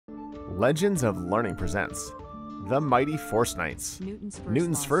Legends of Learning presents The Mighty Force Knights,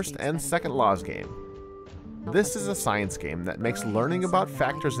 Newton's first and second laws game. This is a science game that makes learning about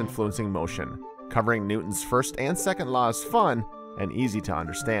factors influencing motion, covering Newton's first and second laws fun and easy to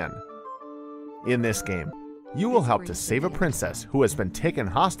understand. In this game, you will help to save a princess who has been taken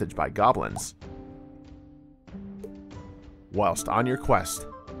hostage by goblins. Whilst on your quest,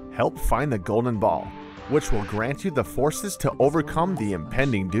 help find the golden ball, which will grant you the forces to overcome the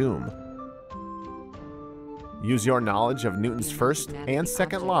impending doom. Use your knowledge of Newton's first and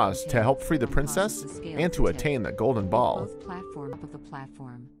second laws to help free the princess and to attain the golden ball.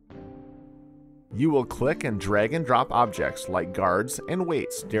 You will click and drag and drop objects like guards and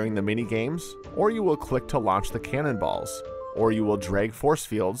weights during the mini games, or you will click to launch the cannonballs, or you will drag force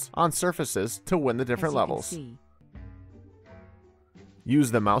fields on surfaces to win the different levels.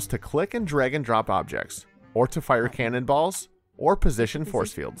 Use the mouse to click and drag and drop objects, or to fire cannonballs, or position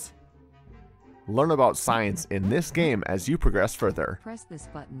force fields. Learn about science in this game as you progress further. Press this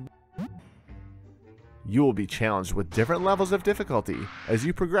button. You will be challenged with different levels of difficulty as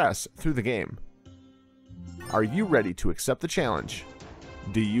you progress through the game. Are you ready to accept the challenge?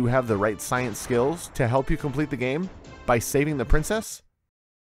 Do you have the right science skills to help you complete the game by saving the princess?